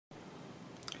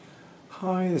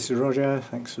Hi, this is Roger,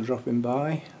 thanks for dropping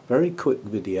by. Very quick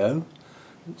video.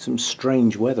 Some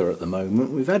strange weather at the moment.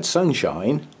 We've had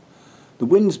sunshine, the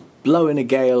wind's blowing a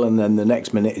gale and then the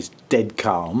next minute it's dead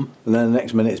calm, and then the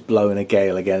next minute it's blowing a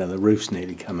gale again and the roof's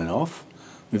nearly coming off.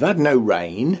 We've had no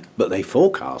rain, but they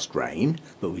forecast rain,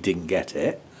 but we didn't get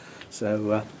it.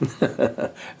 So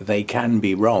they can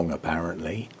be wrong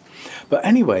apparently. But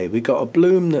anyway, we got a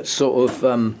bloom that's sort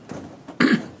of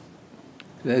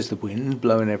there's the wind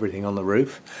blowing everything on the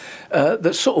roof.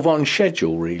 That's sort of on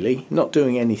schedule really, not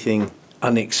doing anything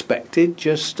unexpected,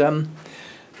 just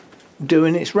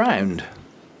doing its round.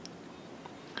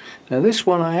 Now this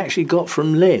one I actually got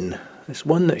from Lynn. It's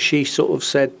one that she sort of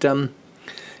said,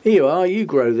 here you are, you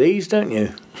grow these, don't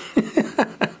you?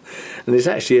 And it's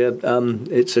actually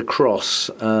it's a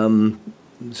cross, so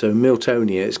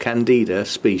Miltonia, it's Candida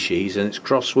species, and it's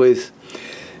crossed with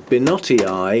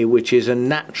Miltonias, which is a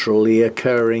naturally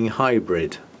occurring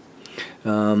hybrid.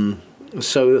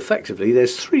 So effectively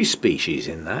there's 3 species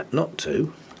in that, not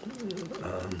 2.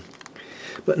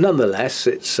 But nonetheless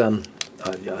it's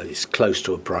close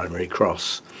to a primary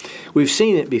cross. We've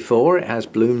seen it before, it has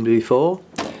bloomed before.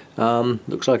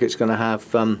 Looks like it's going to have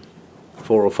 4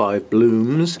 or 5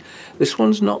 blooms. This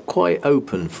one's not quite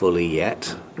open fully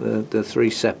yet. The 3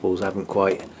 sepals haven't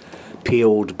quite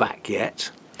peeled back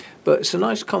yet. But it's a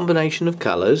nice combination of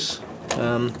colours.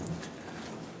 You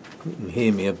can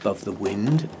hear me above the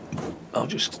wind. I'll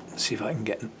just see if I can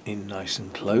get in nice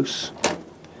and close.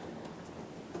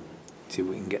 See if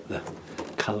we can get the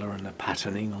colour and the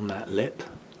patterning on that lip.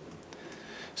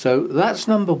 So that's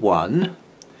number 1,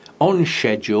 on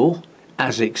schedule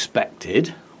as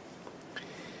expected.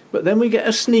 But then we get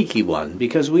a sneaky one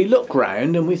because we look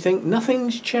round and we think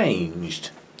nothing's changed.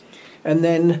 And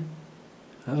then,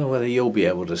 I don't know whether you'll be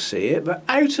able to see it, but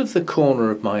out of the corner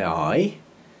of my eye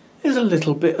there's a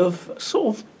little bit of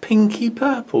sort of pinky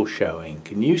purple showing.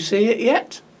 Can you see it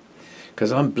yet?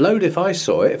 Because I'm blowed if I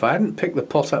saw it. If I hadn't picked the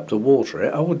pot up to water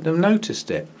it, I wouldn't have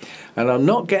noticed it. And I'm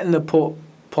not getting the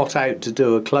pot out to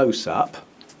do a close-up,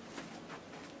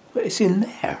 but it's in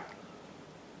there.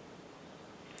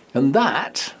 And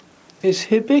that is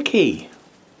Hibiki.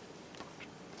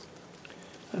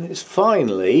 And it's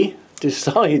finally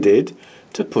decided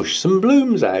to push some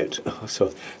blooms out.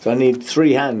 So I need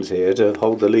 3 hands here to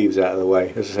hold the leaves out of the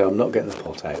way. As I say, I'm not getting the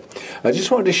pot out. I just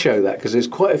wanted to show that because there's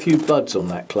quite a few buds on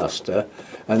that cluster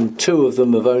and 2 of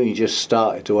them have only just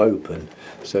started to open,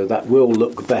 so that will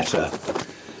look better.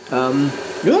 Hurricane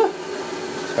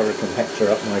Hector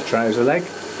up my trouser leg.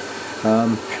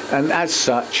 And as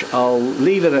such I'll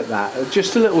leave it at that.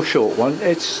 Just a little short one.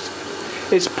 It's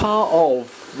part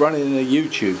of running a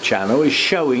YouTube channel, is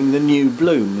showing the new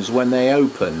blooms when they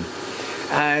open,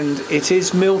 and it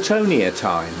is Miltonia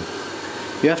time.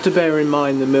 You have to bear in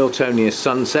mind the Miltonia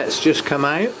sunset's just come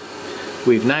out.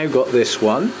 We've now got this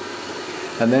one,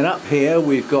 and then up here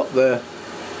we've got the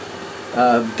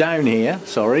down here,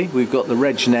 sorry, we've got the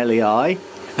Regnellii.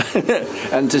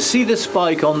 And to see the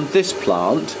spike on this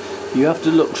plant you have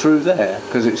to look through there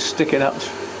because it's sticking out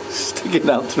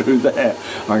through there.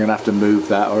 I'm going to have to move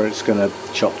that or it's going to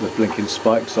chop the blinking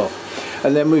spikes off.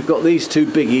 And then we've got these 2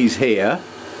 biggies here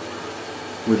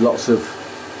with lots of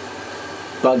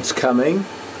buds coming.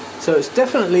 So it's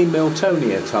definitely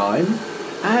Miltonia time.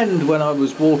 And when I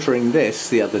was watering this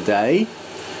the other day,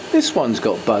 this one's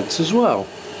got buds as well.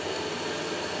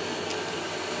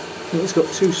 I think it's got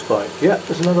 2 spikes. Yeah,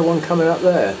 there's another one coming up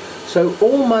there. So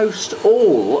almost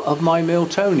all of my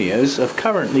Miltonias have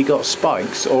currently got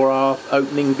spikes or are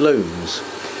opening blooms.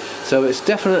 So it's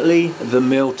definitely the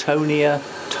Miltonia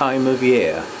time of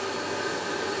year.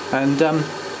 And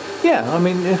yeah, I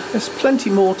mean, there's plenty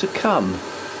more to come.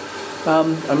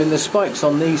 I mean, the spikes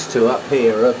on these 2 up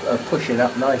here are pushing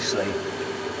up nicely.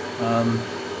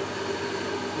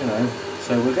 You know,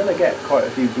 so we're going to get quite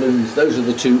a few blooms. Those are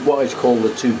the 2, what I call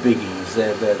the 2 biggies.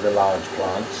 They're the large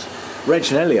plants.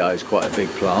 Regnellii is quite a big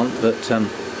plant, but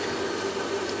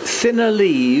thinner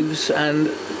leaves and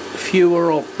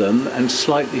fewer of them and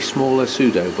slightly smaller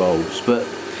pseudobulbs, but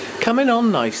coming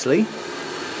on nicely.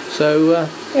 So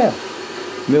yeah,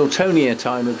 Miltonia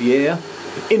time of year,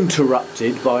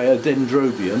 interrupted by a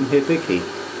Dendrobium hibiki.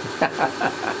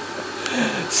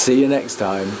 See you next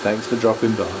time. Thanks for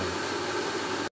dropping by.